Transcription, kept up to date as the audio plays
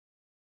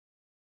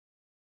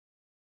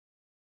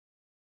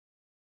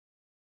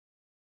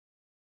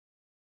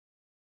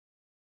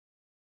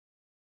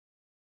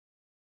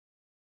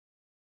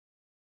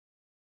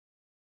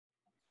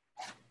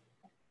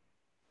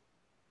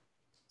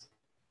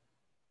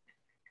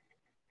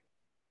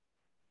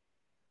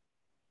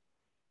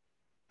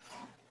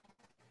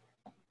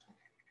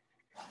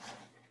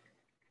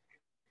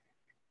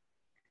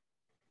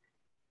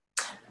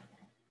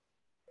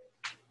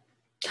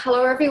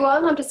Hello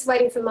everyone, I'm just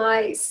waiting for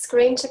my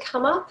screen to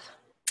come up.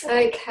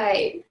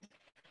 Okay.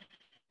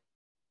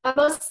 I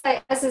must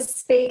say, as a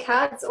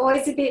speaker, it's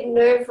always a bit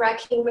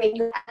nerve-wracking when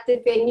you're at the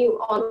venue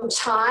on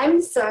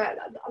time. So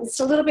I'm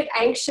just a little bit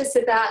anxious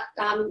about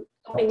not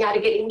being able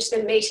to get into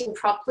the meeting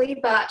properly,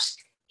 but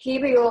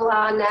here we all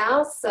are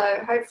now. So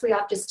hopefully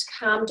I've just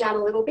calmed down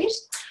a little bit.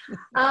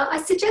 I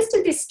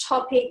suggested this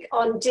topic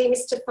on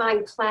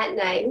demystifying plant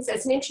names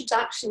as an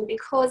introduction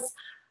because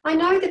I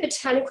know the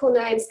botanical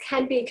names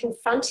can be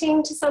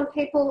confronting to some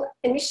people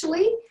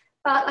initially,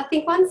 but I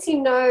think once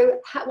you know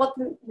what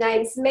the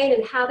names mean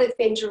and how they've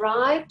been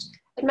derived,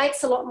 it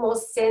makes a lot more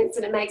sense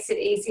and it makes it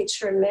easier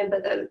to remember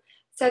them.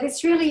 So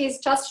this really is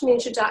just an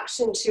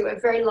introduction to a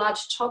very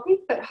large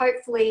topic, but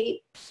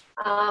hopefully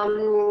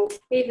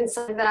even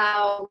some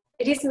of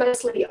it is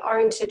mostly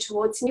oriented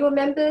towards newer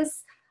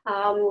members,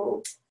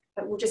 but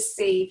we'll just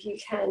see if you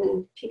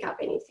can pick up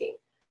anything.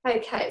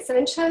 Okay, so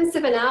in terms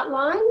of an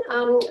outline,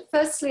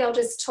 firstly I'll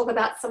just talk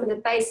about some of the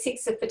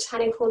basics of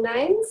botanical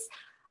names.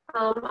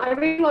 I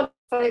really want to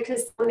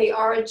focus on the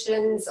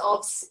origins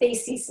of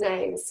species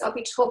names. I'll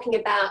be talking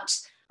about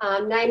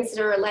names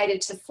that are related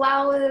to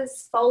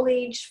flowers,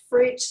 foliage,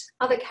 fruit,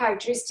 other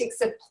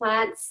characteristics of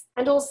plants,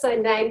 and also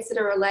names that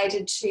are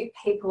related to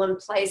people and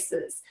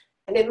places.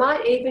 And there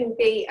might even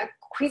be a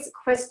quiz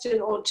question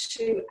or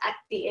two at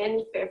the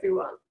end for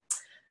everyone.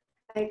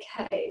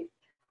 Okay.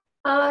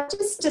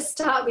 Just to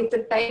start with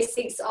the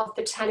basics of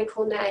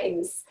botanical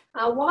names.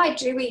 Why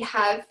do we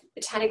have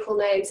botanical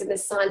names in the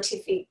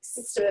scientific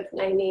system of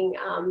naming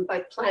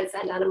both plants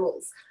and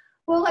animals?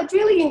 Well, it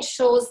really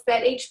ensures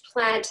that each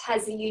plant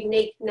has a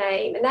unique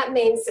name, and that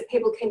means that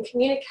people can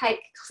communicate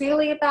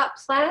clearly about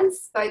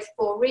plants, both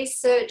for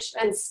research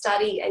and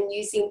study and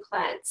using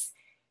plants.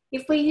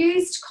 If we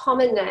used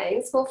common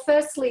names, well,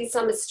 firstly,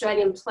 some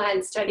Australian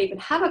plants don't even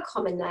have a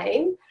common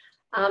name.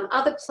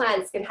 Other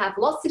plants can have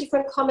lots of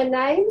different common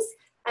names,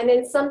 and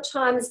then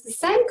sometimes the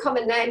same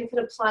common name can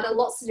apply to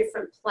lots of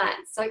different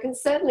plants. So it can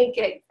certainly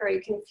get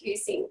very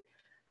confusing.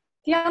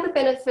 The other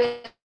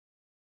benefit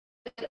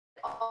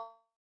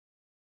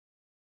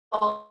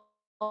of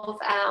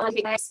our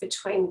names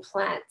between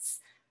plants,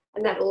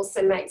 and that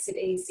also makes it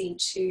easy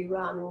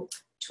to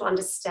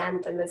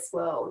understand them as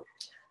well.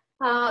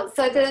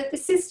 So the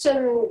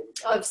system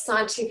of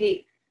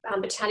scientific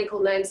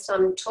botanical names that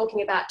I'm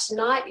talking about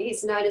tonight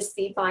is known as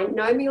the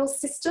binomial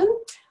system,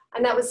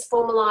 and that was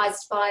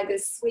formalised by the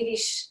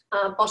Swedish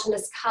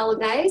botanist Carl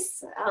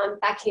Linnaeus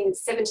back in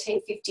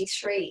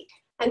 1753.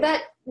 And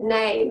that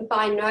name,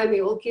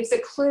 binomial, gives a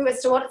clue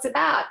as to what it's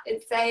about.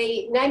 It's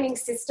a naming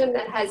system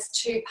that has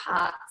two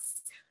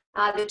parts.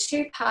 The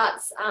two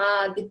parts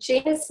are the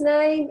genus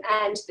name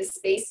and the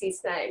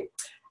species name.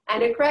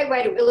 And a great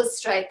way to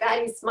illustrate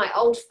that is my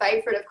old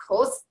favourite, of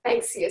course,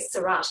 Banksia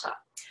serrata.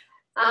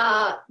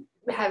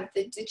 We have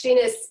the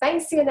genus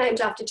Banksia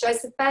named after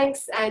Joseph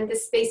Banks and the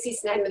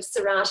species name of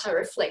serrata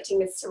reflecting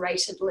the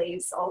serrated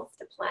leaves of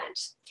the plant.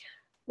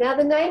 Now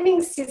the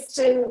naming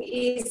system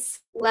is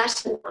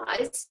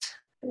Latinized,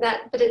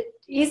 but it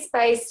is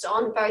based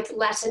on both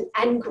Latin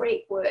and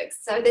Greek works.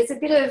 So there's a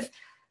bit of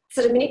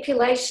sort of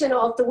manipulation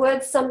of the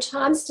words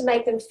sometimes to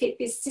make them fit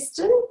this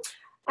system.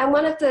 And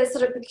one of the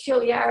sort of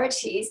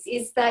peculiarities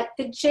is that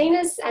the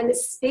genus and the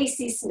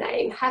species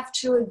name have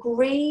to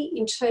agree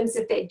in terms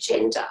of their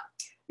gender,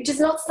 which is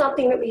not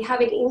something that we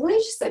have in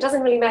English, so it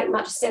doesn't really make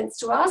much sense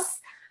to us.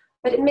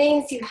 But it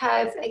means you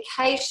have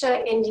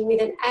acacia ending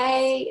with an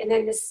A, and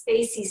then the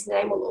species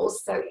name will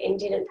also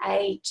end in an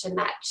A to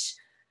match.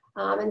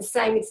 And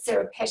same with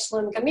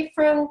Ceropetalum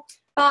gamiferum,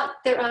 but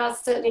there are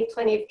certainly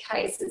plenty of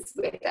cases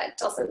where that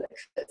doesn't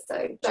occur,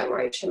 so don't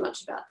worry too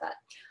much about that.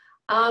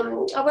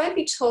 I won't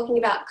be talking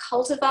about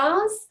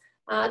cultivars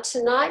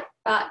tonight,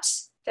 but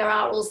there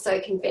are also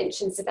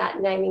conventions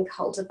about naming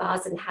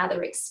cultivars and how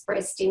they're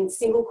expressed in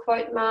single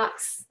quote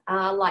marks,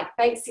 like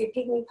Banksia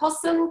pygmy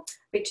possum,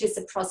 which is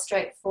a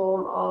prostrate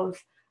form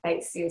of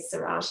Banksia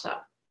serrata.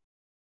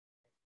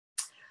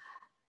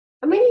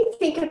 And when you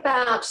think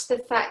about the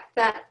fact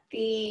that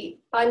the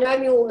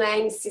binomial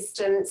name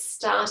system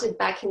started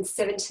back in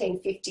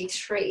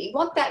 1753,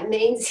 what that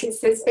means is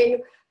there's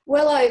been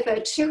well over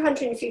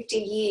 250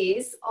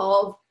 years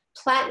of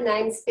plant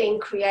names being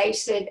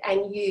created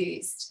and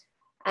used.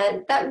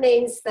 And that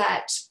means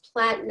that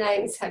plant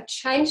names have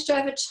changed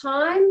over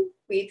time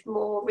with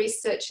more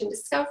research and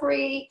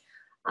discovery,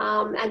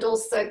 and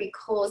also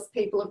because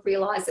people have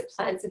realised that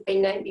plants have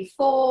been named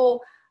before.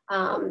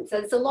 So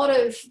there's a lot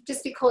of,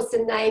 just because the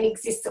name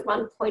exists at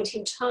one point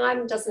in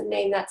time doesn't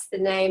mean that's the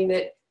name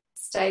that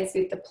stays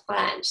with the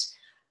plant.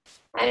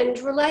 And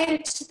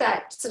related to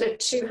that sort of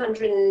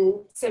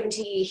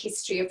 270-year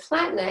history of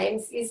plant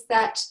names is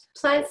that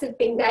plants have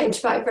been named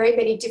by very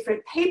many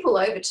different people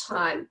over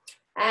time.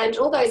 And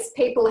all those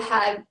people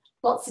have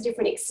lots of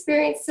different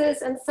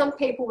experiences, and some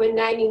people were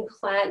naming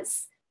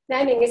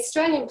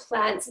Australian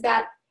plants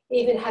without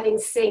even having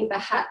seen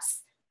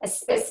perhaps a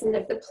specimen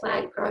of the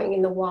plant growing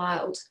in the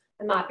wild.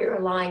 They might be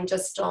relying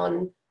just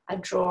on a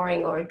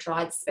drawing or a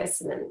dried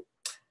specimen.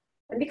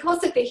 And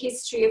because of the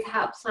history of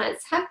how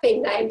plants have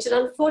been named, it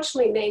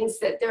unfortunately means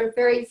that there are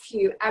very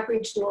few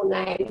Aboriginal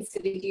names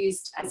that are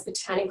used as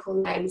botanical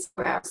names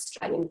for our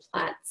Australian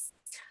plants.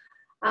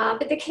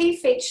 But the key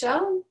feature,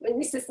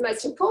 and this is the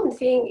most important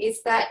thing,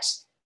 is that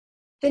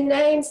the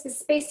names, the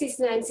species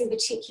names in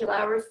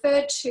particular,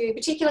 refer to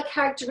particular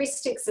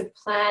characteristics of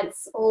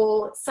plants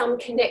or some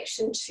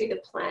connection to the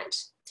plant.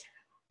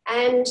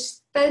 And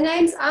the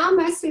names are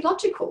mostly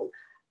logical,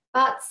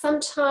 but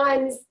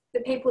sometimes the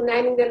people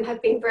naming them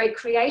have been very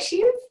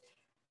creative,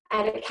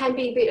 and it can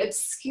be a bit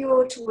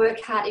obscure to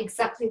work out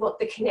exactly what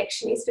the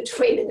connection is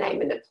between the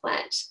name and the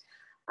plant.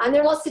 And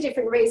there are lots of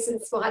different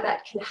reasons why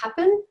that can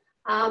happen.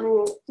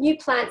 New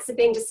plants are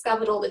being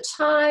discovered all the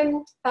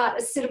time, but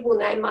a suitable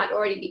name might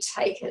already be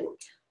taken.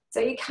 So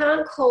you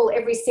can't call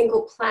every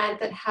single plant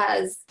that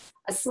has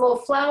a small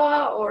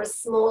flower or a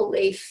small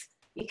leaf,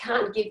 you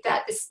can't give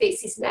that the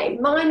species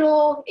name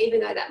minor, even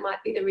though that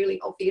might be the really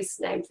obvious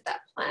name for that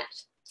plant.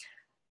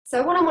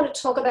 So what I want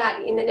to talk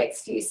about in the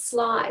next few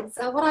slides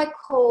are what I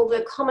call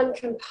the common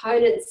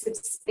components of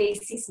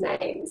species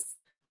names.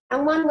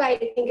 And one way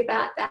to think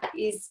about that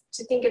is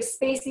to think of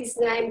species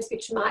names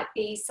which might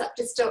be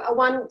just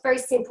a very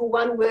simple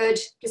one-word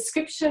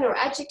description or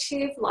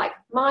adjective, like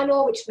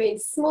minor, which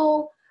means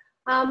small.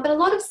 But a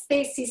lot of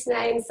species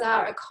names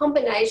are a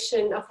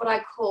combination of what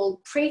I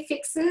call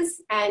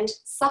prefixes and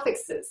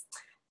suffixes.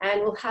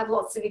 And we'll have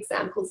lots of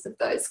examples of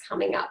those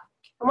coming up.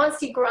 And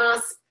once you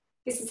grasp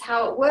this is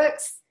how it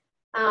works,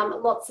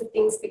 lots of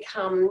things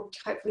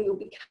hopefully will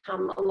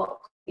become a lot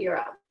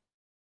clearer.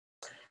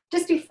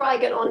 Just before I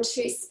get on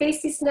to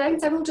species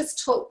names, I will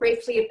just talk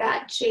briefly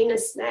about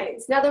genus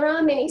names. Now, there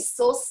are many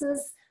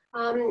sources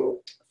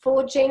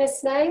for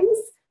genus names.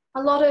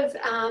 A lot of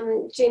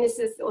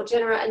genuses or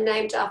genera are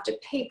named after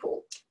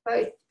people,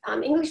 both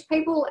English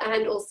people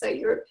and also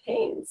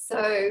Europeans.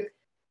 So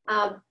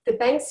the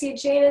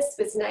Banksia genus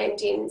was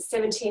named in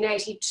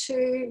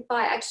 1782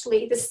 by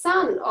actually the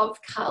son of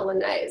Carl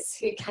Linnaeus,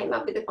 who came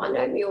up with the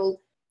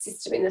binomial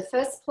system in the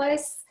first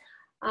place.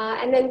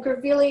 And then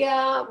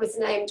Grevillea was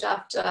named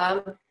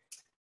after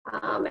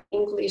an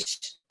English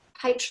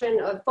patron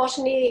of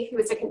botany who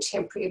was a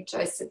contemporary of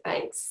Joseph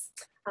Banks.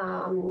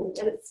 And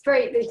it's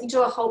you can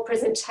do a whole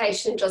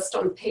presentation just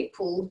on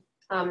people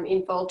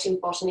involved in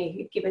botany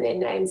who've given their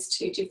names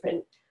to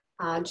different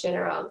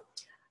genera.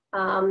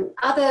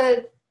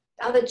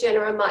 Other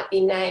genera might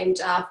be named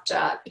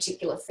after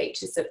particular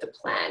features of the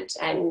plant,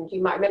 and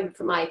you might remember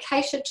from my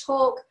acacia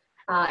talk,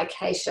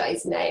 acacia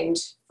is named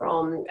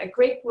from a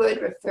Greek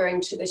word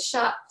referring to the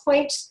sharp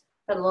point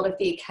that a lot of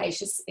the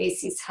acacia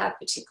species have,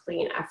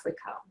 particularly in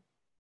Africa.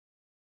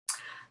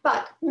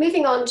 But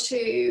moving on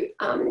to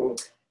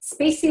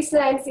species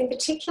names in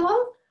particular,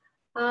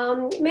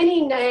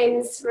 many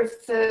names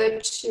refer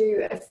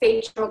to a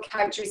feature or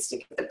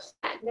characteristic of the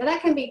plant. Now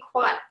that can be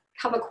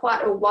cover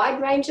quite a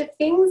wide range of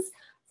things,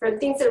 from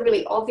things that are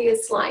really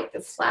obvious like the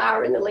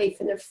flower and the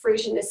leaf and the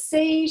fruit and the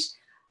seed,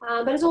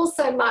 but it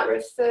also might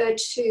refer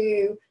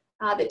to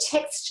the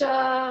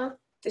texture,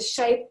 the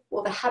shape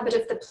or the habit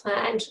of the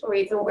plant, or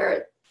even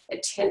where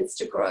it tends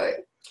to grow.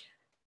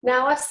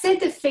 Now, I've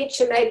said the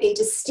feature may be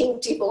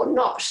distinctive or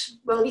not.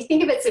 Well, if you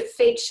think of it as a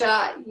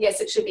feature,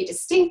 yes, it should be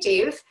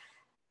distinctive,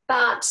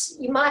 but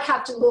you might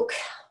have to look,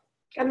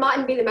 it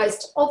mightn't be the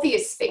most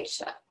obvious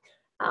feature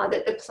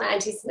that the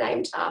plant is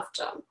named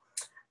after.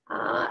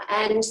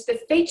 And the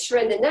feature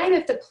and the name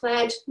of the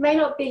plant may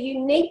not be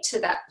unique to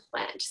that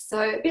plant. So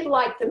a bit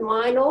like the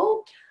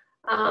minor,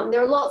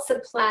 there are lots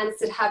of plants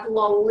that have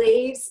long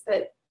leaves,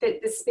 but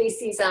the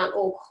species aren't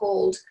all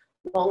called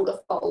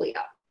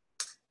longifolia.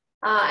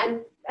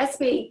 And as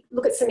we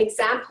look at some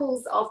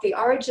examples of the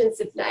origins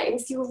of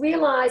names, you'll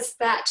realise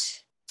that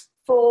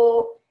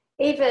for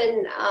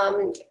even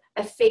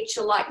a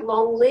feature like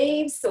long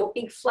leaves or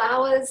big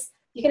flowers,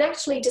 you can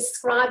actually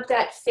describe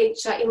that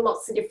feature in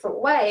lots of different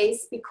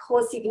ways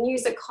because you can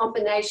use a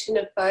combination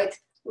of both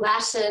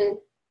Latin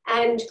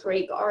and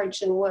Greek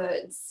origin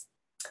words.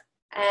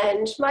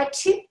 And my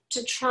tip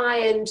to try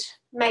and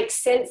make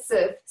sense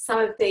of some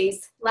of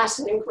these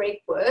Latin and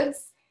Greek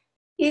words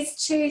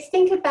is to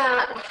think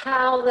about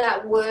how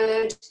that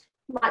word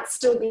might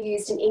still be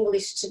used in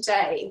English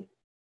today.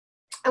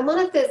 And one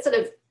of the sort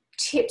of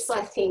tips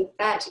I think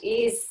that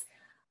is,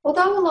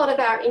 although a lot of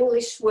our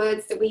English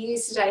words that we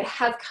use today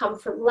have come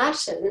from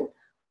Latin,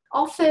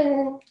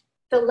 often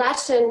the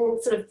Latin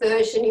sort of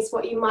version is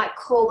what you might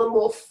call a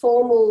more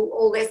formal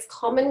or less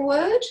common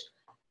word.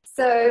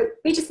 So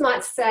we just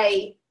might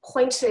say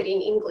pointed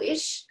in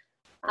English,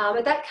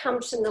 but that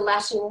comes from the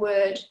Latin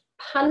word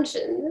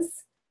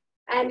pungens.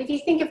 And if you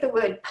think of the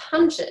word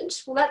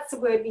pungent, well, that's the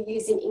word we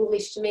use in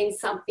English to mean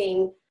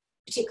something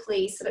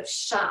particularly sort of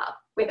sharp,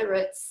 whether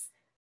it's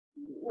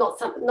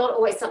not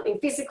always something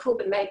physical,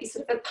 but maybe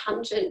sort of a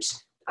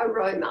pungent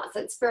aroma. So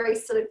it's very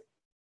sort of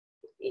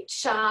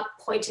sharp,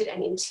 pointed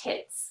and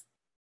intense.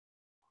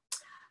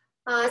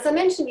 As I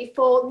mentioned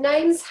before,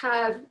 names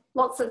have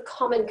lots of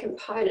common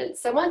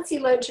components. So once you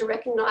learn to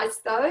recognise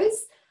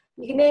those,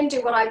 you can then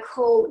do what I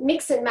call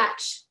mix and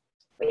match,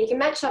 where you can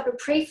match up a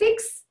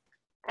prefix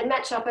and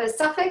match up a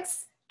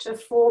suffix to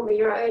form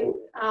your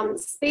own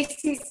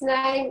species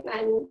name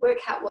and work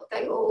out what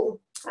they all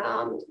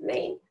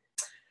mean.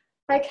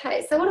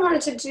 Okay, so what I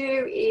wanted to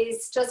do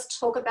is just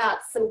talk about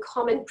some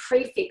common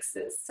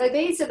prefixes. So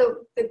these are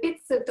the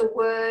bits of the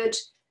word,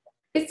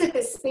 bits of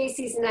the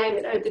species name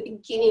that are at the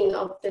beginning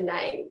of the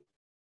name.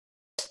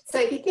 So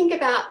if you think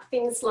about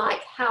things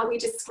like how we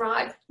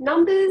describe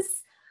numbers,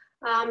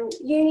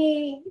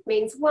 uni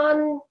means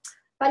one,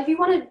 but if you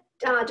want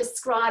to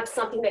describe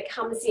something that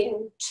comes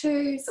in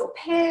twos or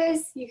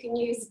pairs, you can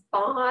use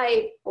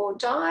bi or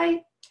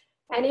di,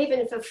 and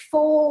even for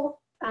four,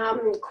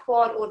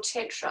 quad or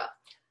tetra.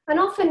 And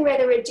often where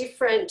there are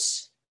different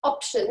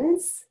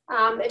options,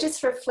 it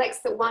just reflects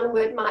that one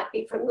word might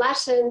be from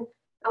Latin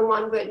and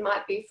one word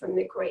might be from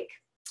the Greek.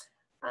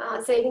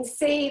 So you can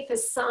see for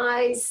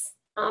size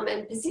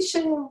and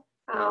position,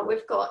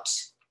 we've got,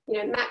 you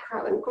know,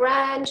 macro and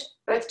grand,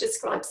 both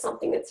describe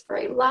something that's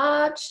very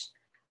large.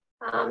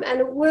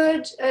 And a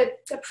word, a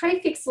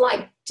prefix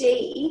like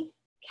D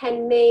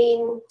can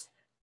mean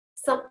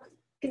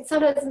can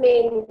sometimes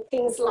mean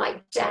things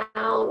like down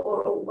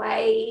or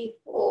away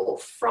or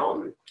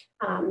from.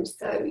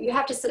 So you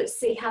have to sort of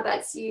see how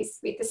that's used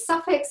with the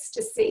suffix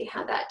to see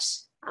how that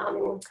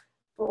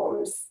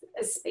forms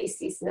a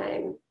species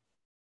name.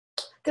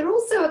 There are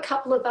also a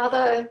couple of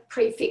other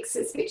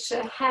prefixes which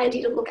are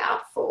handy to look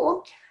out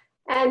for.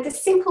 And the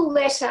simple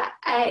letter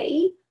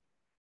A,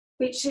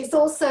 which is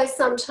also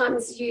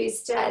sometimes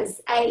used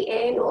as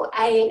AN or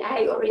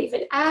ANA or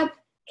even AB,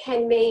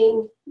 can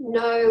mean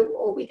no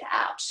or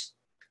without.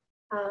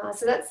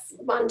 So that's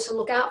one to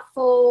look out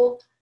for,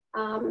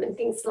 and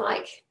things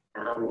like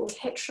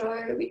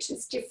hetero, which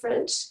is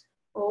different,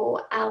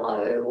 or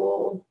allo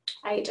or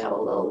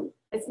adol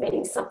as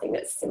meaning something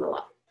that's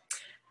similar.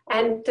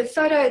 And the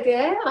photo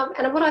there,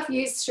 and what I've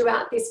used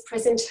throughout this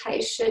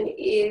presentation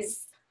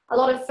is a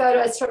lot of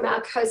photos from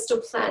our coastal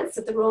plants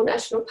at the Royal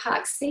National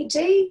Park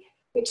CD,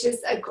 which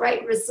is a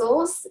great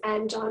resource,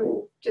 and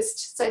I'm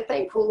just so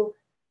thankful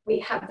we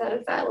have that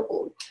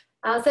available.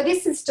 So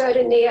this is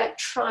Dodonaea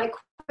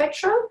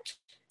triquetra.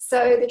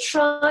 So the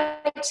tri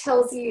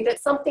tells you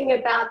that something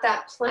about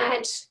that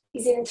plant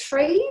is in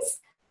threes,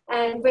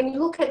 and when you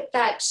look at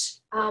that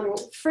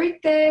fruit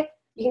there,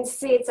 you can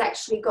see it's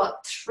actually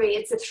got three,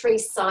 it's a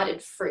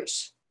three-sided fruit.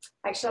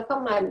 Actually, I've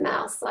got my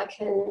mouse, so I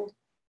can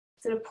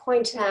sort of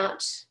point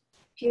out,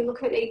 if you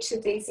look at each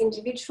of these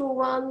individual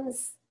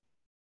ones,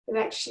 they've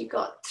actually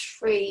got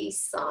three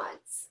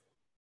sides.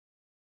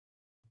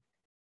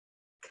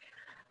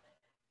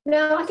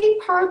 Now, I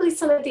think probably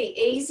some of the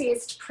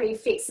easiest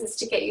prefixes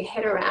to get your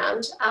head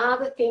around are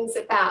the things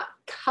about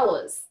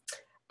colours.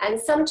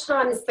 And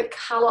sometimes the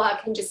colour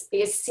can just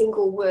be a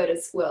single word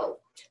as well.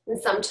 And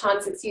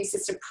sometimes it's used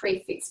as a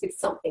prefix with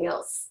something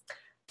else.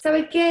 So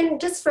again,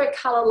 just for a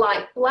colour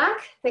like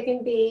black, there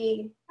can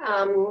be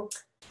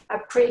a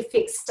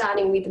prefix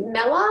starting with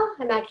mela,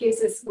 and that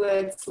gives us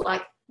words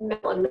like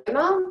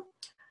melanoma.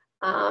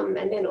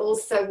 And then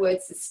also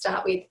words that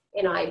start with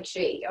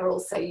nig are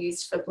also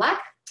used for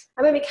black.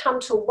 And when we come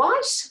to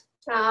white,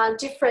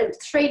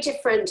 three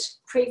different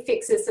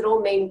prefixes that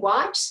all mean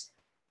white.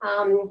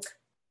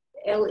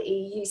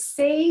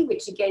 LEUC,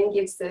 which again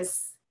gives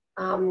us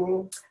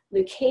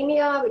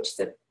leukemia, which is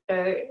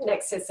an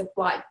excess of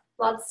white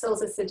blood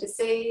cells as a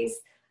disease.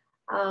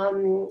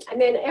 And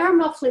then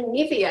Eremophila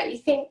nivea, you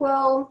think,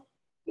 well,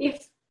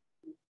 if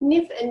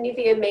Niv and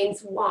nivea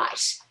means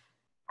white,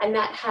 and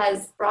that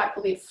has bright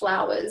blue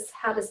flowers,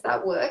 how does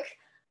that work?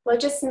 Well,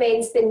 it just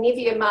means the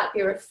nivea might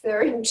be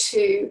referring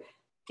to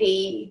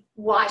the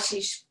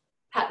whitish,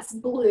 perhaps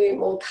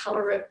bloom or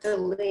colour of the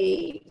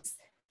leaves.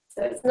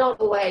 So it's not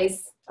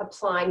always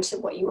applying to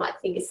what you might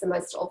think is the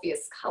most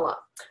obvious colour.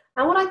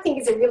 And what I think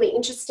is a really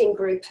interesting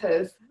group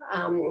of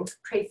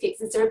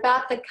prefixes are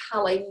about the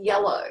colour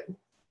yellow.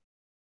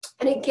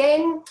 And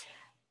again,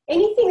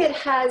 anything that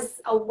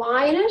has a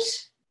Y in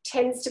it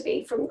tends to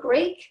be from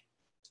Greek,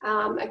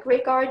 a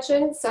Greek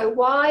origin. So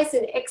Y's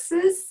and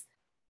X's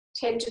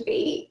tend to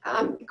be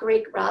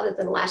Greek rather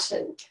than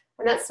Latin.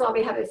 And that's why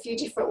we have a few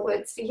different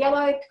words for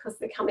yellow, because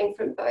they're coming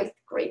from both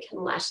Greek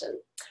and Latin.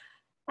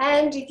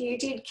 And if you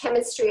did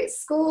chemistry at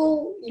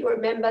school, you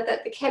remember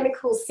that the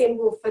chemical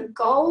symbol for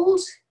gold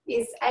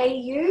is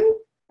Au,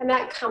 and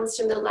that comes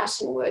from the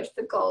Latin word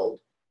for gold.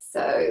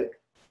 So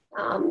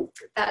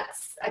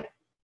that's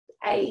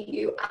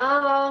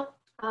AUR,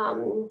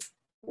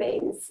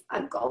 means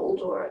a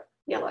gold or a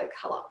yellow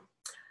colour.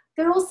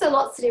 There are also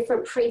lots of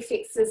different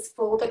prefixes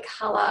for the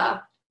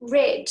colour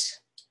red,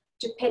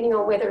 depending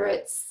on whether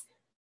it's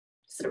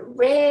sort of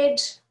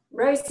red,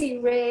 rosy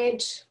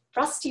red,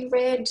 rusty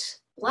red,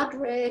 blood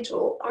red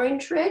or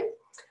orange red.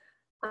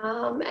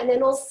 And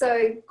then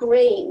also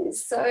green.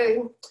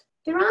 So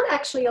there aren't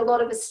actually a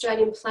lot of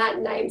Australian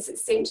plant names that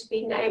seem to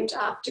be named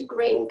after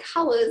green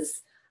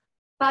colours.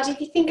 But if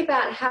you think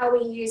about how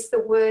we use the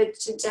word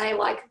today,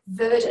 like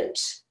verdant,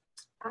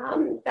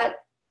 that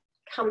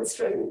comes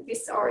from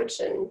this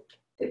origin,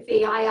 the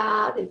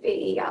VIR, the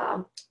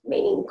VER,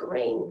 meaning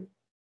green.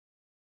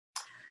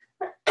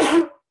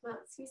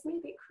 excuse me,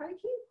 a bit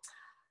croaky.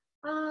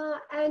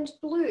 And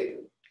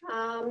blue.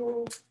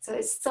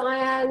 So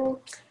cyan.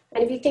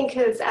 And if you think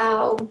of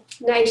our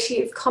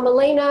native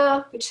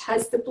Commelina, which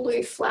has the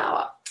blue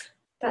flower,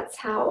 that's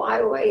how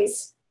I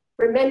always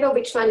remember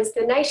which one is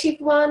the native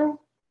one.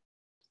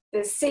 The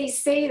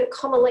CC, the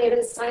Commelina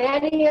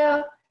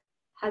cyanea,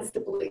 has the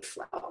blue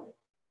flower.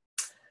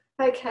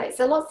 Okay,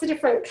 so lots of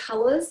different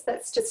colours.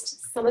 That's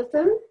just some of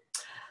them.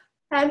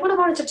 And what I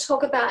wanted to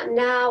talk about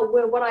now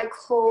were what I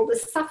call the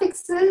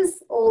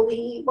suffixes, or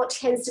what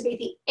tends to be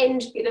the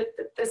end bit of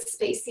the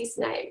species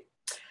name.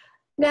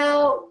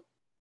 Now,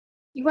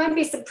 you won't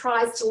be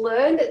surprised to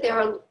learn that there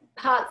are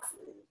parts,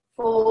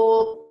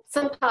 for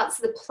some parts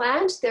of the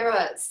plant, there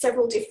are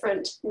several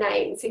different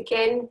names,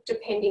 again,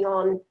 depending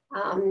on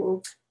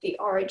the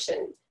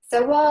origin.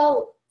 So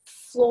while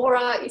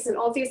flora is an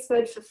obvious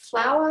word for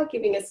flower,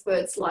 giving us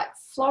words like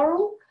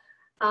floral,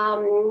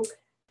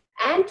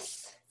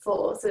 anth,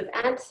 for sort of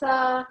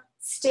anther,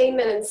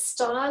 stamen and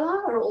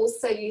styla are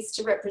also used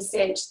to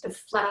represent the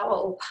flower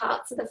or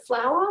parts of the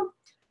flower,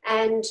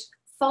 and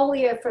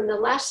folia from the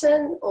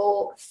Latin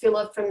or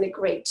phylla from the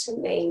Greek to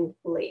mean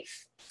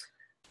leaf.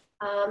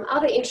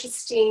 Other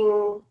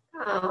interesting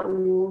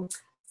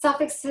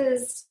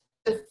suffixes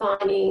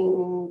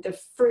defining the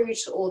fruit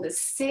or the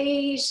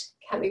seed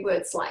can be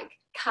words like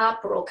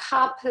carpa or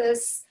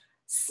carpus,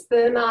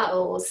 sperma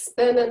or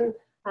spermum,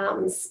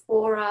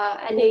 spora,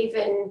 and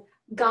even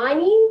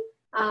gyne,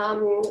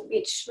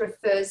 which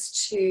refers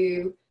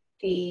to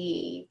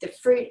the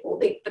fruit or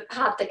the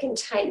part that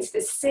contains the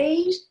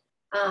seed,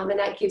 and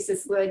that gives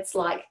us words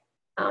like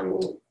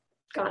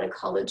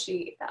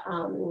gynecology,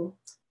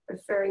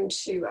 referring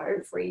to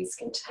ovaries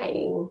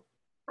containing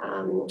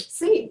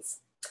seeds.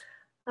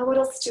 What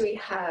else do we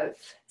have?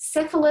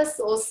 Cephalus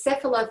or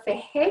cephala for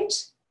head.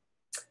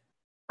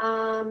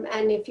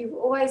 And if you've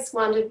always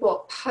wondered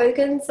what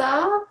pogons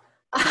are,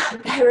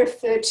 they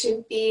refer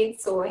to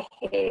beards or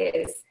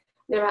hairs.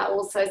 There are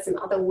also some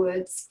other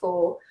words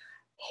for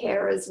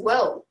hair as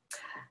well.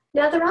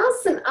 Now, there are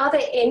some other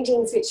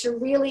endings which are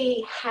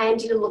really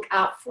handy to look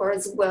out for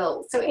as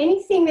well. So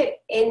anything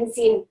that ends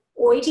in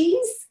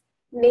oides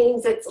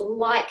means it's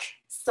like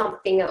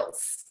something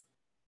else.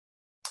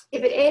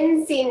 If it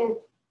ends in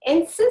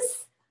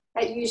ensis,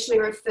 that usually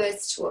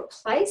refers to a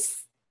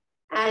place.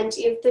 And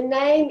if the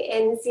name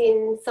ends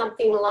in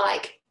something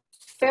like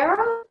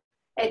ferra,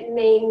 it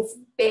means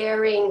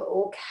bearing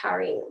or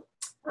carrying.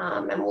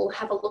 And we'll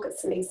have a look at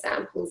some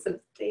examples of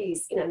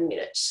these in a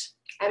minute.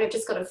 And I've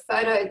just got a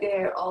photo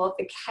there of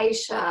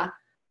Acacia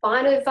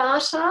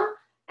binovata.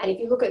 And if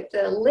you look at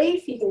the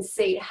leaf, you can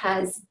see it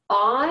has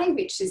bi,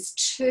 which is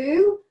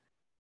two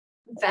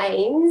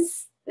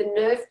veins, the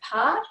nerve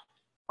part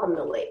on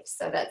the leaf.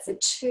 So that's a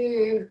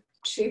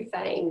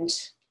two-veined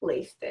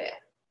leaf there.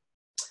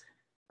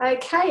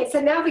 Okay,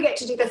 so now we get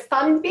to do the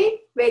fun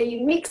bit where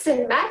you mix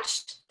and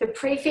match the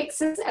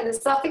prefixes and the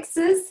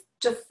suffixes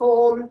to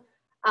form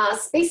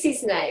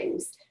species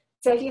names.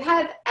 So if you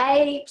have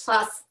A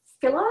plus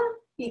phylla,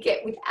 you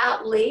get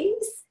without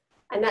leaves,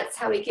 and that's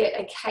how we get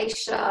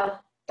acacia.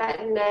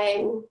 That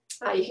name,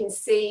 you can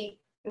see,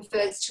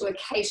 refers to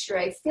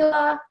Acacia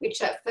phylla,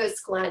 which at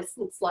first glance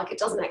looks like it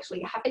doesn't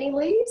actually have any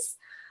leaves.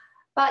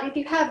 But if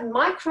you have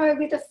micro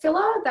with a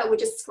phylla, that would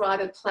describe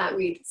a plant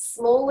with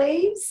small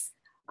leaves.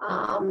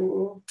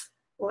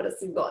 What else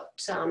we've got?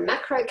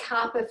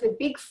 Macrocarpa for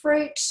big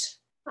fruit.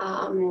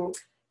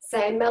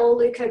 Say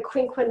Melaleuca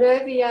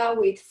quinquenervia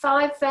with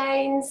 5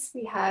 veins.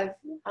 We have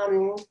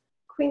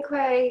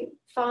quinque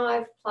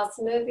 5 plus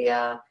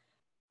nervia.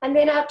 And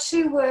then our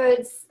 2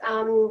 words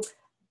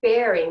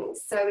bearing.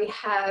 So we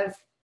have,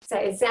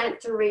 say,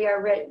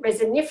 Xantheria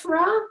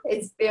resinifera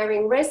is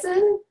bearing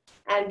resin,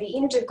 and the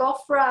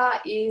Indigofera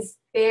is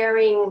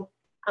bearing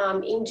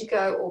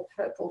indigo or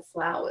purple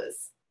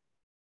flowers.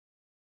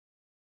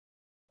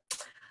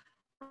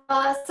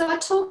 So I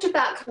talked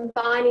about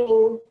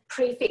combining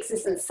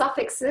prefixes and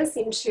suffixes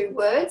into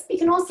words, but you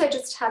can also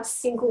just have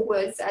single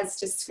words as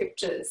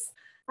descriptors.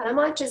 And I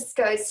might just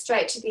go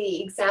straight to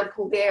the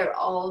example there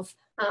of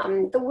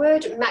the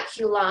word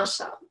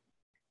maculata.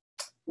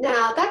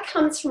 Now, that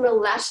comes from a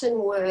Latin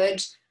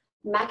word,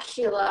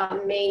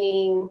 macula,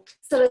 meaning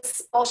sort of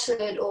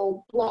spotted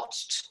or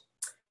blotched.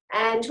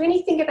 And when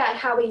you think about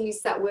how we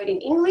use that word in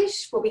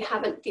English, well, we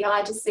have the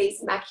eye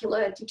disease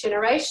macular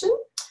degeneration.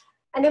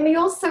 And then we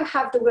also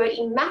have the word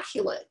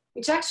immaculate,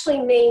 which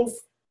actually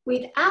means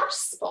without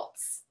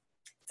spots.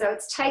 So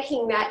it's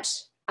taking that,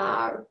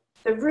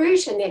 the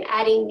root, and then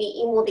adding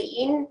the in or the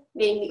in,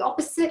 meaning the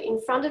opposite in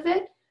front of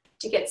it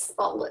to get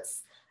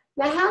spotless.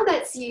 Now, how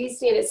that's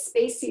used in a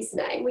species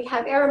name, we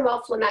have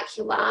Eremophila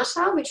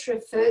maculata, which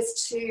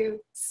refers to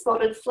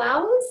spotted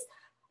flowers,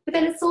 but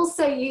then it's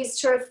also used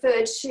to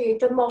refer to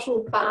the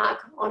mottled bark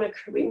on a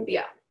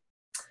corymbia.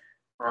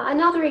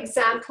 Another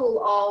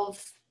example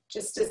of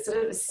just a sort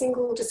of a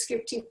single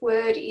descriptive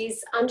word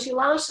is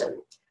undulatum,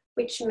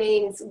 which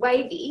means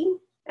wavy.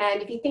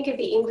 And if you think of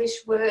the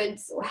English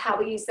words or how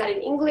we use that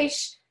in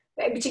English,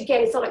 which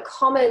again is not a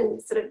common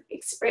sort of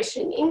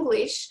expression in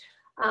English,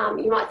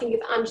 You might think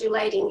of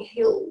undulating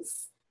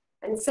hills.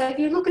 And so if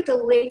you look at the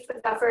leaf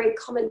of our very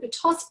common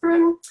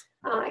Pittosporum,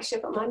 actually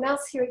I've got my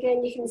mouse here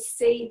again, you can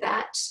see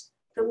that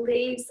the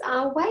leaves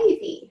are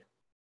wavy.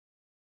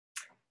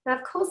 Now,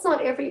 of course,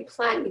 not every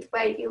plant with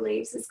wavy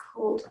leaves is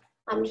called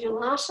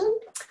undulatum,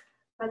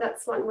 but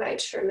that's one way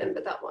to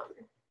remember that one.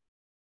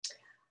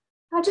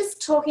 I'm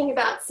just talking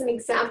about some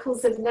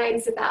examples of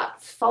names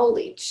about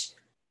foliage.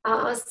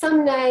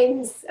 Some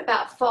names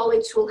about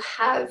foliage will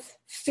have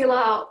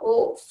filler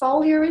or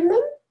folia in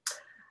them.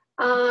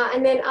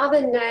 And then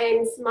other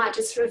names might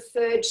just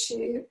refer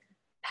to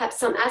perhaps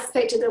some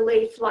aspect of the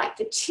leaf, like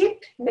the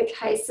tip, in the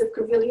case of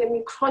Grevillea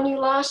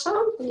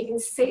micronulata. And you can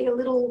see the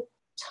little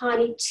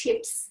tiny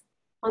tips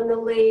on the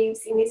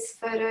leaves in this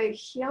photo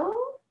here.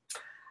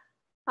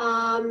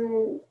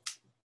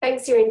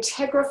 Banksia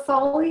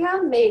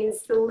integrifolia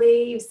means the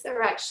leaves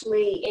are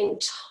actually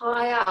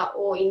entire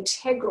or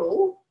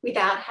integral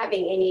without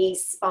having any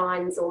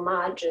spines or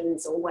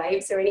margins or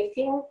waves or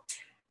anything.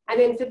 And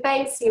then for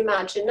Banksia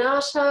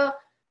marginata,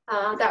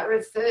 that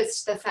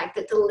refers to the fact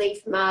that the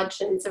leaf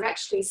margins are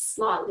actually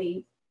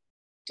slightly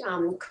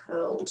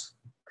curled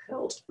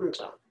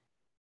under.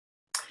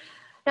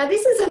 Now,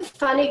 this is a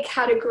funny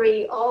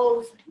category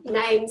of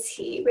names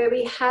here where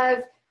we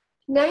have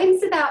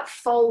names about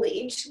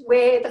foliage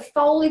where the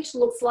foliage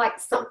looks like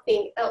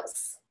something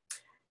else.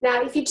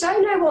 Now, if you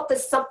don't know what the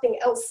something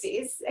else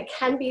is, it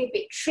can be a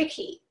bit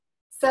tricky.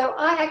 So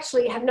I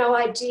actually have no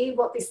idea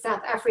what this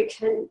South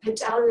African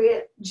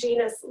Pedalia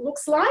genus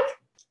looks like,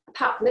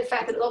 apart from the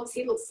fact that it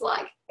obviously looks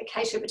like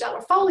Acacia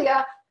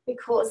pedalifolia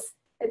because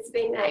it's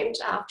been named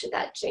after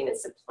that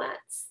genus of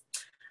plants.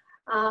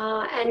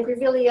 And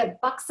Grevillea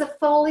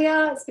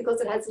buxifolia is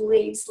because it has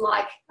leaves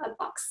like a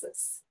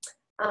buxus.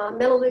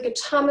 Melaleuca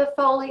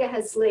thymifolia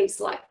has leaves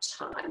like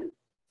thyme.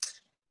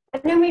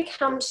 And then we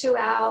come to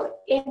our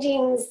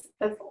endings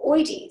of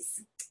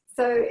oides.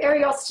 So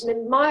Eriostin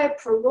and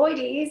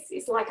Myoporoides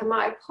is like a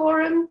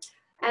Myoporum,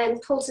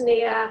 and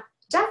Pultonea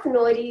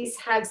daphnoides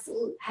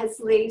has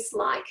leaves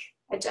like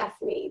a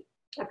daphne,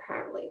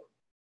 apparently.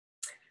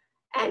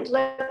 And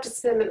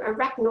Leptospermum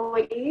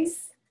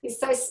arachnoides is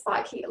so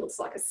spiky it looks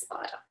like a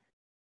spider.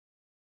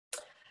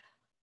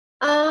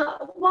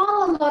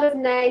 While a lot of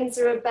names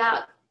are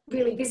about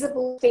really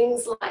visible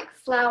things like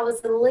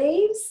flowers and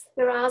leaves,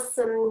 there are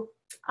some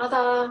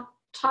other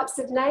types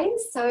of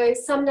names. So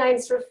some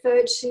names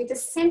refer to the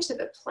scent of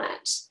a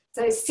plant.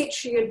 So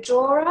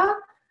Citriodora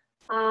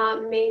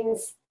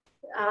means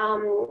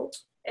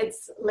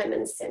it's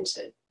lemon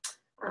scented,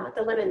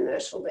 the lemon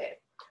myrtle there.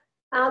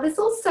 There's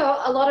also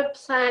a lot of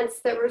plants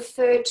that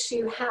refer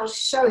to how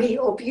showy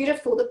or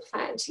beautiful the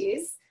plant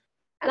is.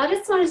 And I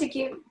just wanted to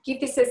give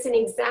this as an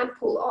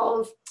example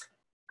of,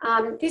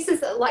 this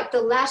is like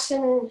the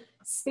Latin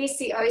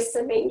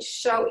speciosa means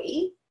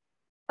showy,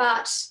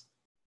 but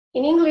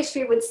in English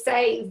we would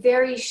say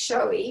very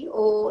showy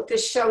or the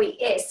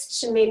showiest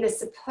to mean the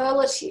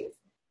superlative.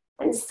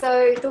 And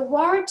so the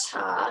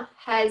waratah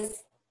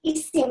has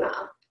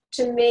issima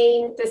to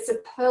mean the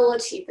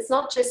superlative. It's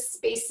not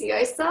just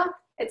speciosa,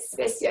 it's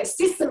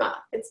speciosissima,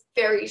 it's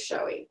very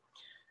showy.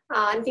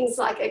 And things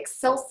like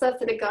excelsa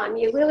for the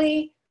Gardenia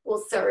lily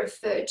also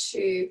refer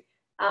to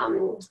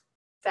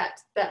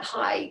that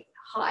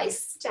high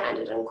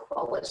standard and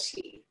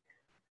quality.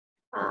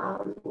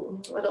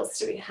 What else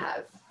do we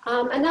have?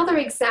 Another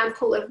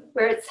example of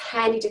where it's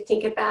handy to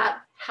think about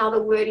how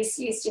the word is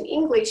used in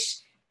English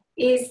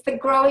is the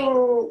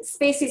growing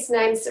species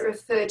names that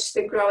refer to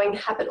the growing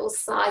habit or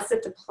size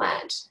of the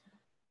plant.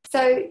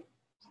 So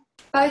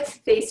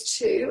both these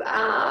two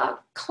are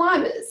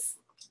climbers,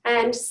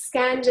 and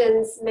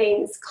scandens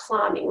means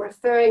climbing,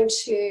 referring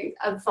to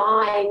a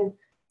vine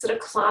sort of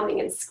climbing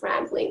and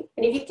scrambling.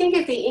 And if you think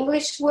of the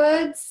English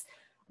words,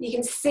 you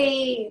can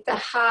see the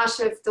heart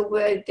of the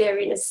word there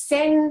in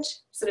ascend,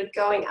 sort of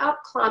going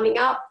up, climbing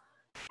up,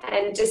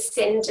 and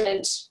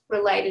descendant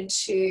related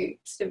to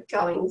sort of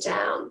going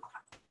down.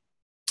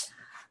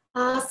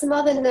 Some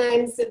other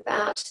names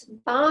about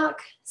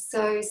bark.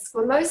 So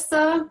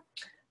squamosa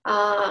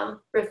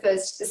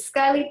refers to the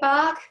scaly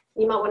bark.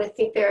 You might want to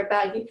think there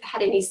about if you've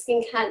had any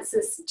skin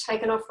cancers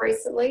taken off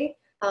recently.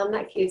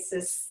 That gives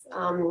us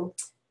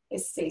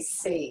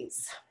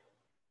SCCs.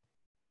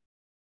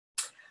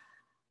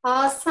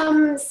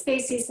 Some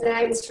species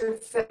names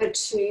refer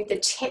to the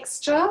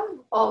texture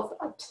of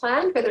a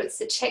plant, whether it's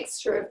the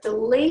texture of the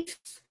leaf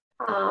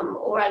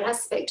or an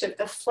aspect of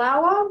the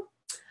flower.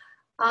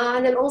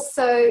 And then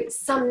also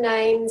some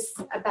names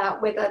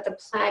about whether the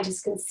plant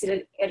is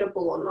considered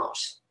edible or not.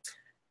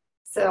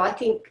 So I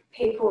think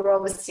people were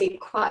obviously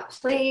quite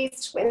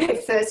pleased when they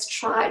first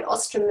tried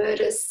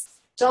Ostromyrtus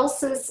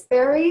dulcis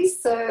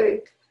berries. So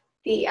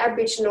the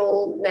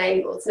Aboriginal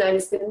name was known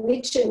as the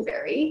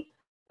midgeonberry,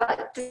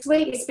 but the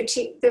fruit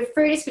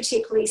is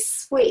particularly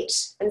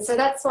sweet. And so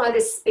that's why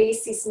the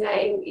species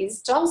name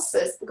is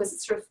dulcis, because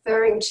it's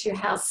referring to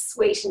how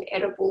sweet and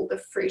edible the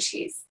fruit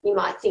is. You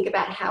might think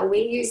about how we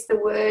use the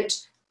word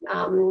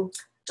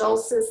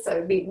dulcis,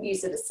 so we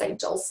use it to say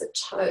dulcet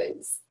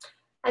tones.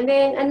 And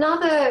then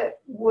another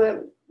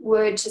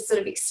word to sort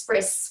of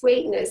express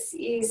sweetness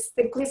is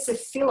the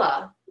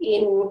glycophylla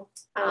in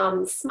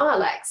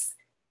smilax.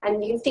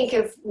 And you can think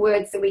of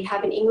words that we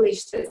have in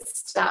English that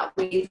start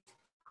with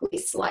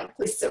glyc, like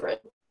glycerin,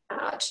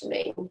 to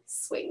mean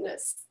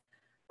sweetness.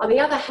 On the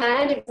other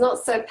hand, if it's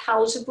not so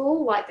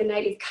palatable, like the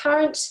native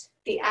currant,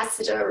 the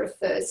acida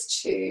refers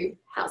to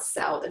how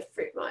sour the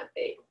fruit might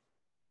be.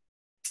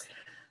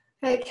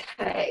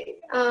 Okay,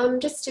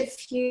 just a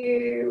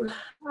few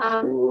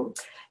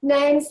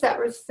names that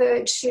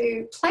refer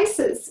to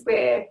places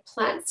where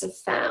plants are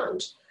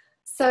found.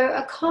 So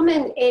a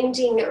common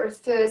ending that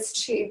refers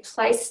to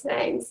place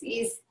names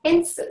is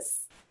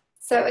ensis.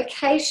 So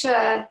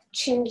Acacia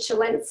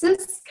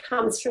chinchillensis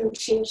comes from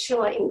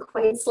Chinchilla in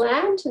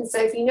Queensland. And so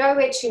if you know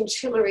where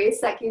chinchilla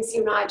is, that gives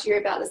you an idea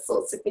about the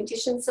sorts of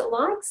conditions it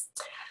likes.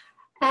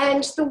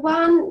 And the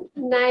one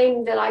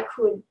name that I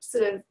could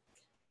sort of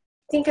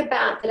think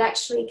about that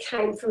actually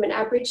came from an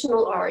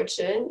Aboriginal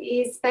origin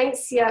is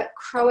Banksia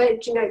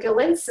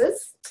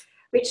croaginogalensis,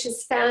 which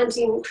is found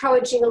in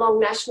Croajingalong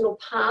National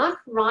Park,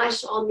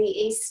 right on the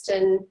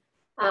eastern,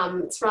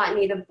 it's right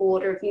near the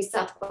border of New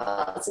South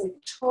Wales and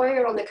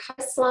Victoria on the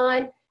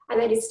coastline,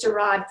 and that is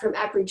derived from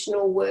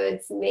Aboriginal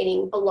words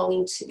meaning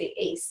belonging to the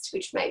east,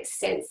 which makes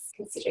sense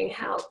considering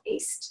how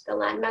east the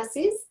landmass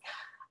is.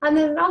 And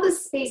then other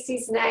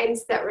species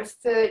names that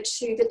refer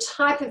to the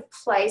type of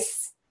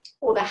place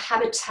or the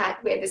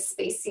habitat where the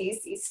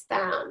species is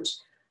found.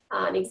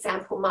 An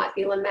example might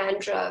be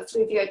Lamandra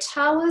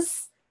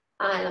fluviotalis,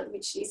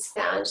 which is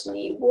found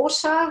near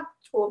water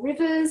or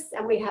rivers,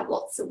 and we have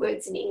lots of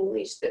words in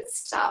English that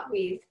start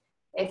with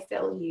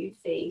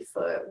FLUV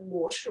for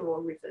water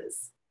or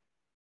rivers.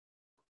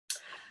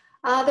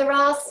 There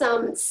are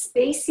some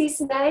species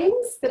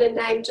names that are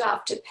named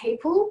after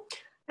people,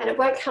 and it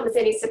won't come as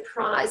any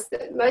surprise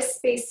that most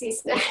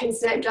species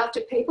names named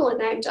after people are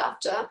named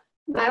after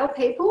male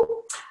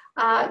people.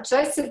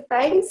 Joseph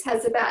Banks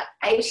has about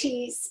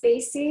 80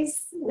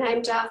 species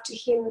named after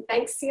him,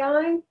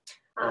 Banksii.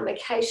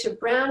 Acacia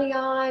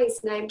brownii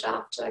is named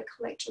after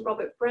collector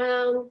Robert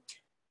Brown,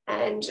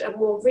 and a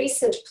more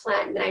recent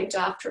plant named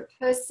after a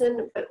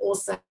person, but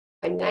also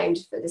named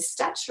for the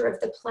stature of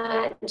the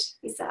plant,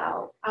 is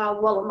our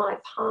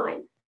Wallamai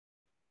pine.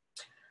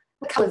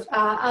 A couple of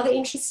other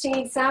interesting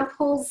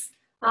examples.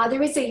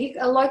 There is a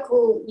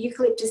local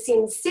eucalyptus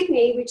in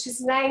Sydney, which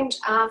is named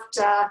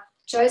after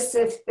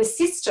Joseph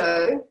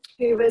Basisto,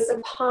 who was a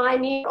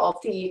pioneer of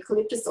the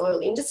eucalyptus oil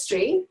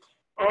industry.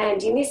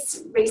 And in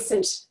this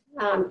recent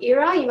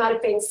era, you might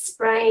have been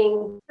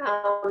spraying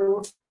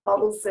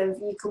bottles of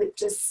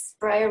eucalyptus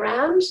spray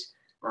around.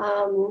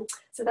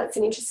 So that's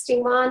an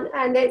interesting one.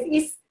 And there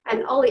is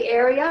an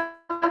olearia,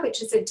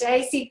 which is a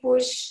daisy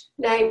bush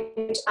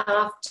named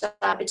after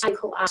a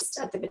botanical artist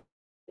at the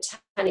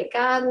Botanic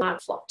Garden,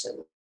 Mark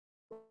Flockton.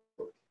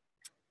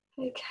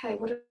 Okay,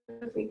 what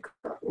have we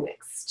got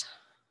next?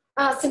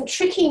 Some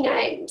tricky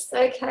names,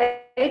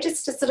 okay,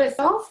 just to sort of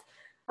off.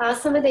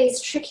 Some of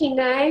these tricky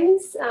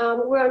names,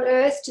 where on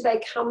earth do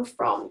they come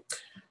from?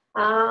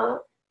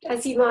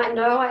 As you might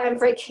know, I am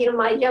very keen on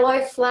my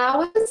yellow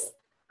flowers.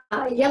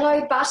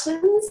 Yellow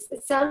buttons,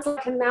 it sounds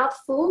like a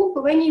mouthful,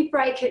 but when you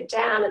break it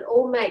down, it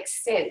all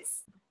makes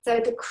sense. So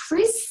the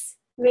chrysis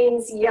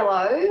means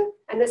yellow,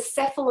 and the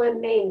cephalon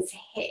means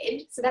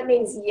head. So that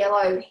means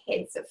yellow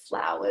heads of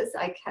flowers,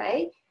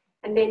 okay?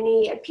 And then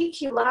the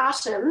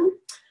apiculatum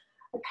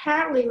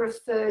apparently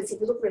refers, if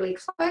you look really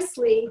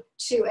closely,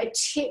 to a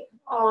tip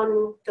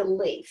on the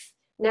leaf.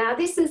 Now,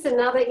 this is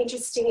another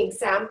interesting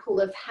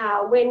example of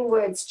how when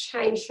words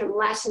change from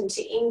Latin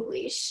to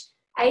English,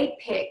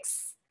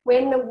 apex,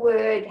 when the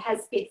word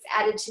has bits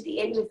added to the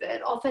end of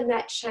it, often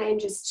that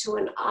changes to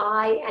an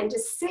I and a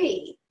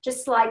C,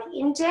 just like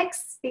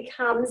index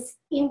becomes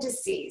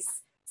indices.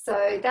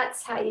 So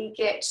that's how you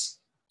get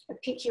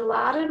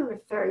apiculatum,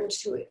 referring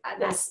to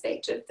an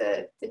aspect of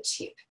the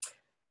tip.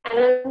 And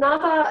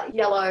another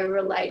yellow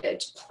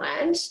related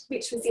plant,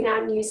 which was in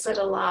our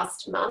newsletter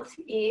last month,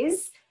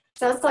 is,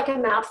 sounds like a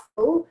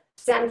mouthful,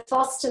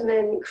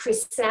 Xanthostomum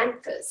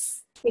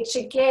chrysanthus, which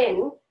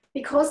again,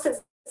 because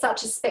it's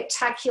such a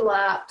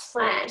spectacular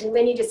plant, and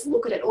when you just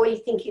look at it, all you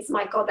think is,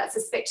 my God, that's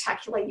a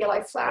spectacular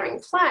yellow flowering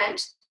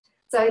plant.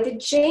 So the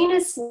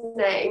genus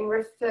name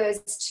refers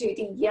to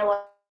the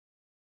yellow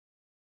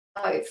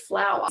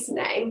flower. His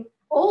name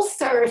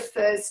also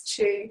refers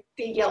to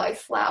the yellow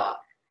flower.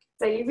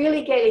 So you're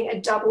really getting a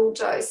double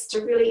dose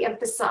to really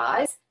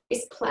emphasize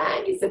this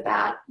plant is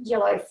about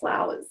yellow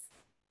flowers.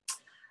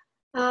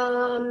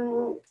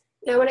 Now,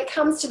 when it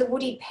comes to the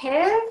woody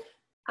pear,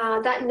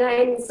 that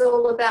name is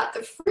all about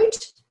the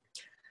fruit.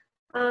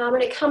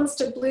 When it comes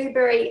to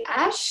blueberry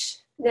ash,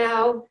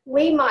 now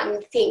we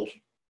mightn't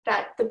think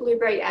that the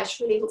blueberry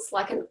ash really looks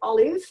like an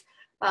olive,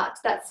 but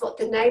that's what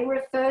the name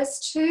refers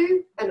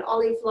to, an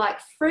olive-like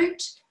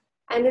fruit.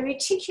 And the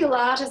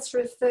reticulatus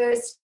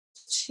refers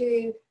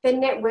to the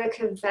network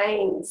of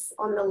veins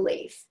on the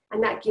leaf.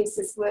 And that gives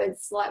us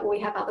words like, we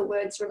have other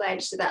words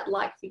related to that,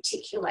 like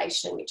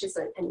reticulation, which is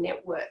a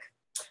network.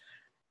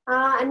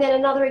 And then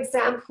another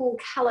example,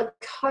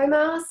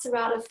 Callicoma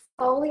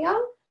serratifolia,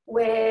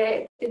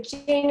 where the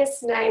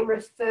genus name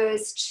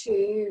refers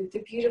to the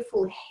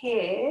beautiful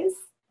hairs.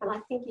 And I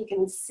think you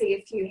can see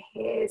a few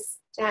hairs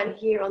down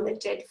here on the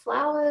dead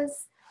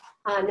flowers.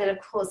 And then, of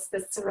course, the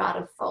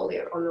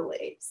serratifolia on the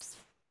leaves.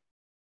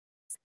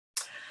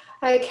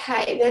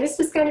 Okay, now this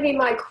was going to be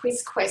my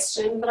quiz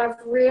question, but I've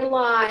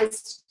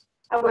realised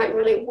it won't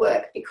really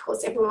work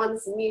because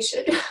everyone's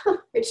muted,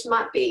 which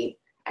might be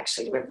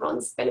actually to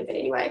everyone's benefit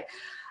anyway.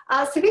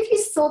 So if you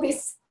saw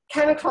this,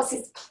 came across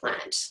this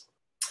plant,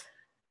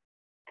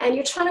 and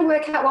you're trying to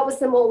work out what was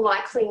the more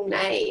likely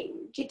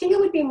name, do you think it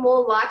would be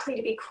more likely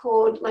to be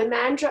called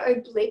Lomandra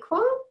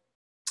obliqua?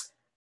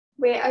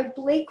 Where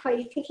obliqua,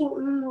 you're thinking,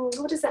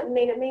 what does that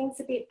mean? It means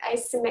a bit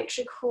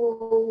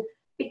asymmetrical,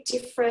 a bit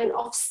different,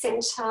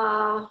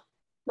 off-centre,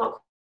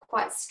 not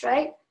quite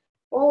straight.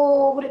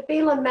 Or would it be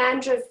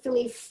Lomandra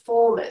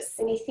filiformis?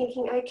 And you're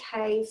thinking,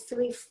 okay,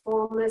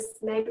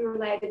 filiformis may be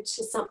related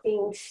to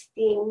something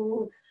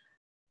thin.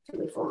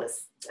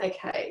 Filiformis.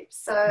 Okay,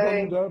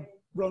 so...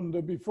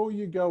 Rhonda, before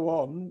you go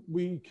on,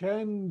 we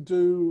can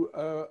do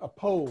a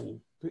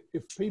poll.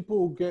 If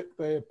people get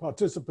their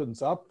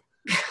participants up,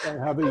 they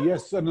have a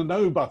yes and a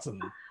no button.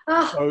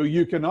 So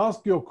you can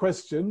ask your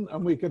question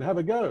and we can have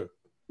a go.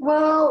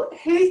 Well,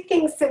 who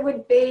thinks it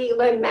would be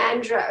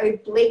Lomandra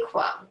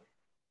obliqua?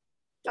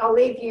 I'll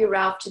leave you,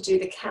 Ralph, to do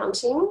the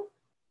counting.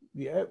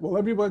 Yeah, well,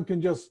 everyone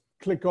can just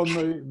click on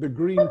the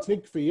green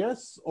tick for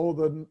yes or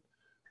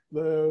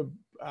the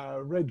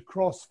red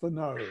cross for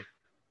no.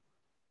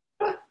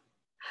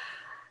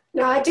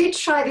 Now, I did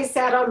try this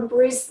out on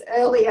Bruce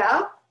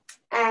earlier,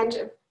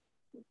 and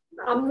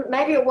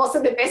maybe it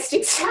wasn't the best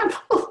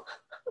example.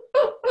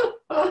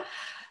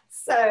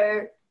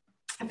 So,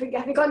 have you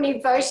got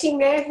any voting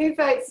there? Who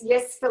votes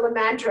yes for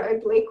Lomandra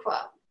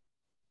obliqua?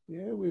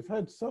 Yeah, we've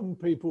had some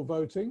people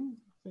voting.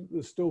 I think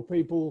there's still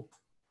people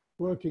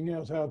working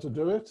out how to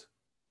do it.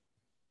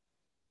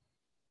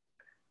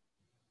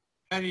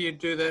 How do you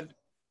do that,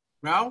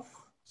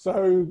 Ralph?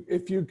 So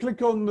if you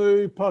click on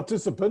the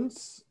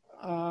participants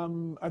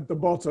at the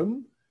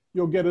bottom,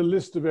 you'll get a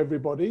list of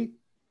everybody.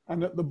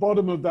 And at the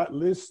bottom of that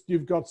list,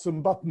 you've got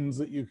some buttons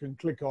that you can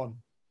click on.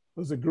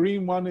 There's a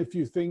green one if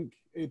you think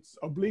it's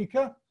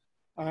obliqua,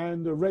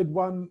 and a red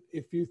one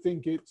if you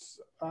think it's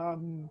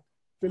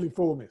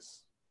filiformis.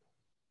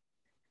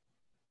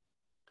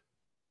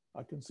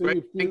 I can see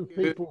a few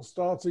people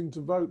starting to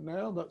vote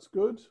now. That's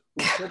good.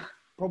 We've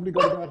probably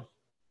got about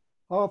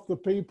half the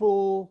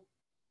people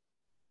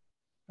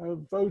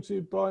have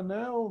voted by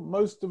now.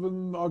 Most of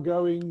them are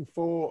going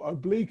for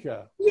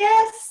obliqua.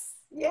 Yes,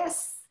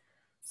 yes.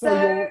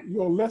 So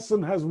your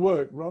lesson has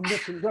worked, Rhonda.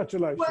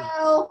 Congratulations.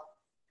 Well,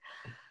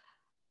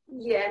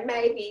 yeah,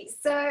 maybe.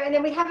 So, and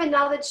then we have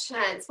another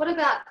chance. What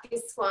about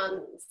this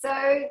one?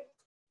 So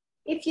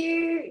if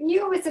you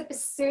knew it was a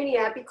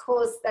petunia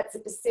because that's a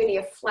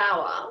petunia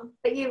flower,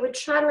 but you were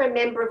trying to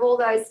remember of all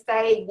those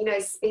vague,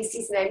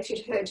 species names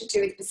you'd heard to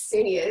do with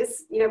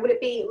petunias, would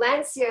it be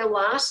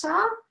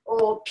lanceolata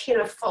or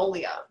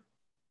pinifolia?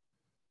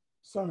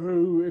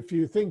 So if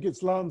you think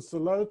it's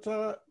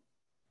lanceolata,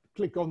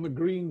 click on the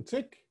green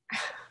tick.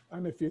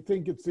 And if you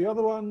think it's the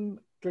other one,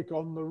 click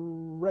on the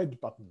red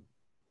button.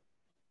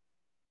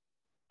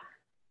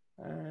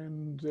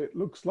 And it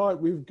looks like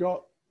we've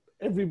got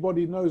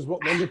everybody knows what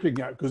they're looking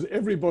at because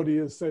everybody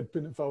has said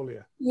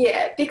pinifolia.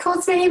 Yeah,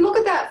 because when you look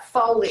at that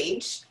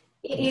foliage,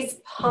 it is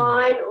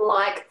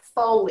pine-like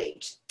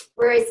foliage,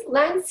 whereas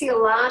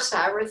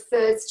lanceolata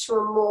refers to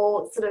a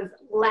more sort of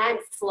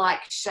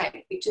lance-like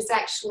shape, which is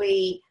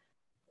actually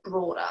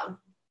broader.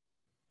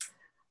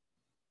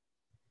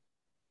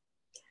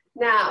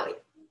 Now,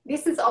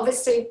 this has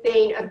obviously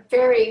been a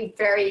very,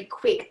 very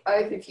quick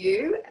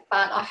overview,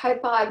 but I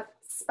hope I've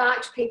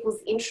sparked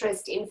people's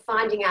interest in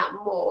finding out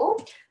more.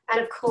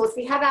 And of course,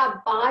 we have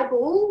our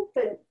Bible,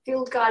 the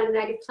Field Guide to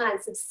Native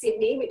Plants of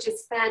Sydney, which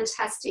is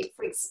fantastic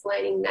for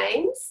explaining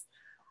names.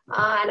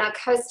 And our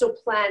Coastal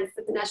Plants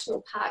of the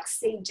National Park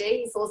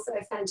CD is also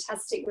a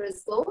fantastic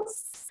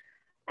resource.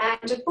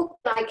 And a book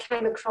that I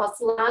came across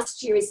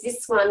last year is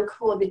this one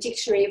called The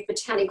Dictionary of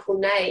Botanical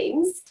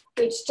Names,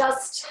 which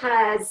just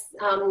has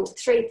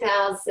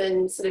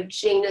 3,000 sort of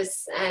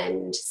genus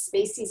and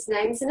species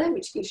names in it,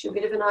 which gives you a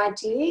bit of an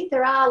idea.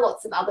 There are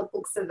lots of other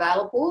books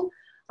available.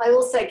 I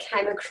also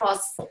came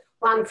across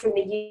one from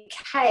the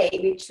UK,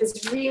 which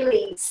was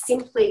really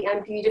simply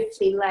and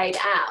beautifully laid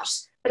out.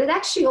 But it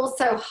actually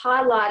also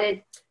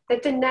highlighted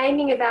that the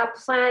naming of our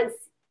plants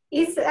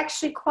is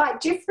actually quite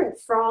different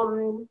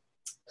from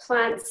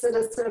plants that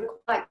are sort of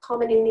quite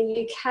common in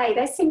the UK.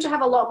 They seem to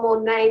have a lot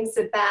more names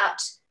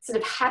about sort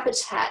of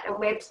habitat and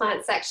where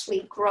plants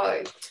actually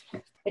grow.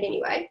 But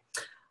anyway,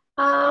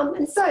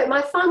 and so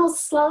my final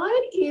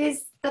slide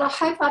is that I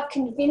hope I've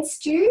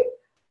convinced you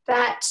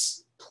that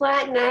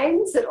plant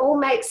names that all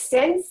make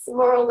sense,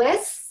 more or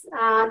less,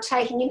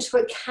 taking into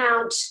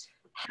account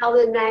how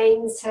the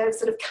names have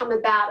sort of come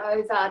about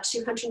over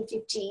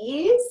 250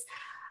 years.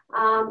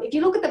 If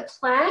you look at the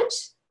plant,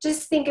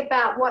 just think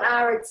about what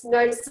are its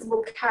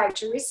noticeable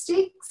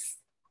characteristics.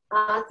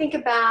 Think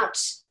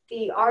about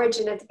the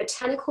origin of the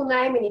botanical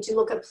name when you do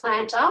look a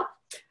plant up.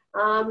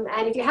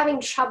 And if you're having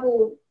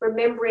trouble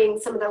remembering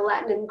some of the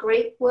Latin and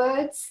Greek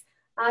words,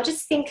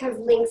 just think of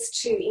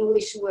links to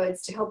English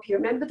words to help you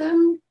remember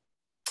them.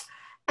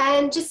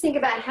 And just think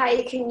about how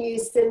you can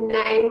use the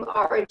name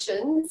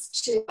origins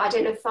to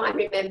identify and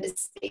remember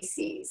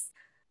species.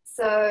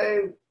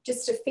 So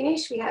just to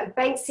finish, we have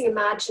Banksia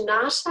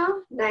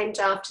marginata, named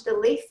after the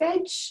leaf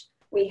edge.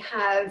 We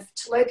have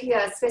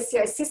Tilapia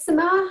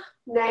speciosissima,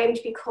 named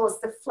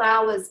because the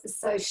flowers are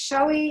so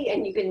showy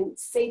and you can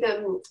see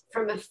them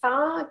from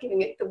afar,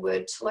 giving it the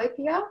word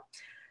tilapia.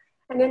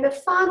 And then the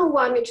final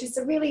one, which is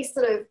a really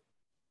sort of,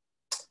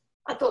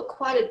 I thought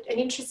quite an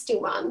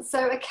interesting one.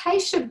 So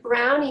Acacia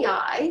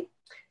brownii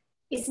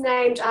is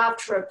named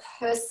after a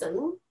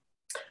person,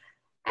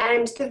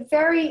 and the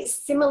very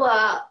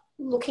similar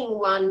looking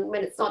one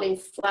when it's not in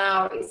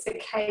flower is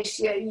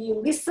Acacia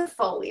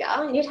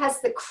ulicifolia, and it has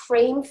the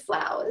cream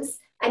flowers,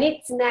 and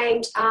it's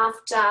named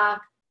after,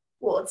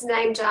 well, it's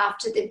named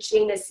after the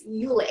genus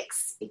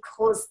Ulex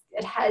because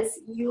it has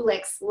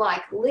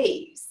Ulex-like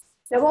leaves.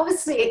 Now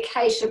obviously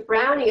Acacia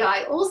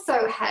brownii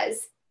also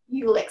has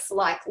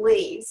Ulex-like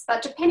leaves,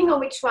 but depending on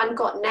which one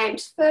got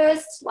named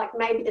first, like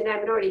maybe the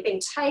name had already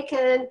been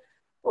taken,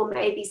 or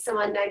maybe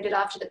someone named it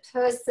after the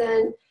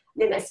person,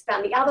 then they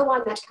found the other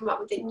one, they had to come up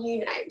with a new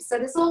name. So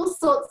there's all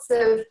sorts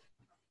of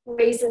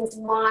reasons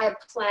why a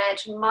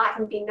plant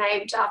mightn't be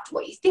named after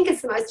what you think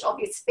is the most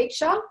obvious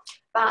feature,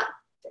 but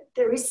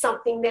there is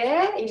something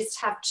there. You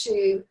just have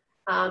to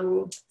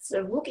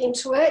sort of look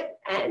into it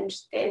and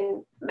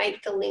then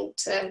make the link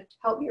to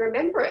help you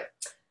remember it.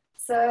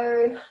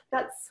 So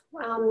that's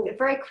a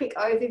very quick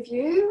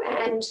overview,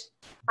 and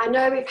I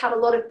know we've got a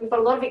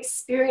lot of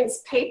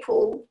experienced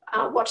people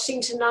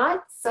watching tonight,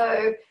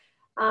 so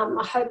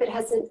I hope it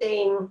hasn't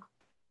been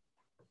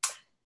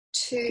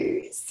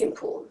too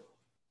simple.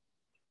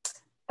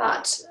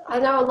 But I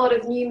know a lot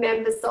of new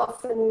members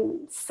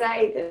often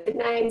say that the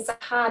names are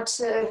hard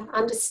to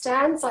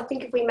understand, so I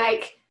think if we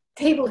make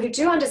people who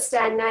do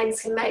understand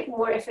names can make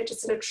more effort to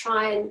sort of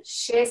try and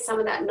share some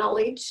of that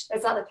knowledge,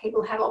 as other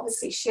people have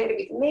obviously shared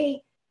it with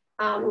me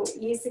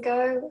years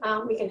ago,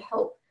 we can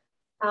help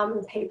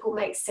people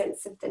make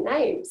sense of the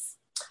names.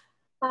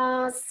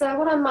 So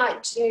what I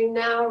might do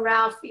now,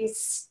 Ralph,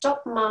 is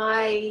stop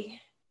my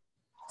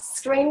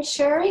screen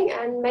sharing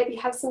and maybe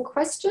have some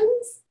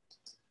questions.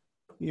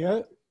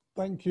 Yeah,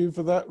 thank you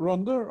for that,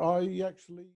 Rhonda. I actually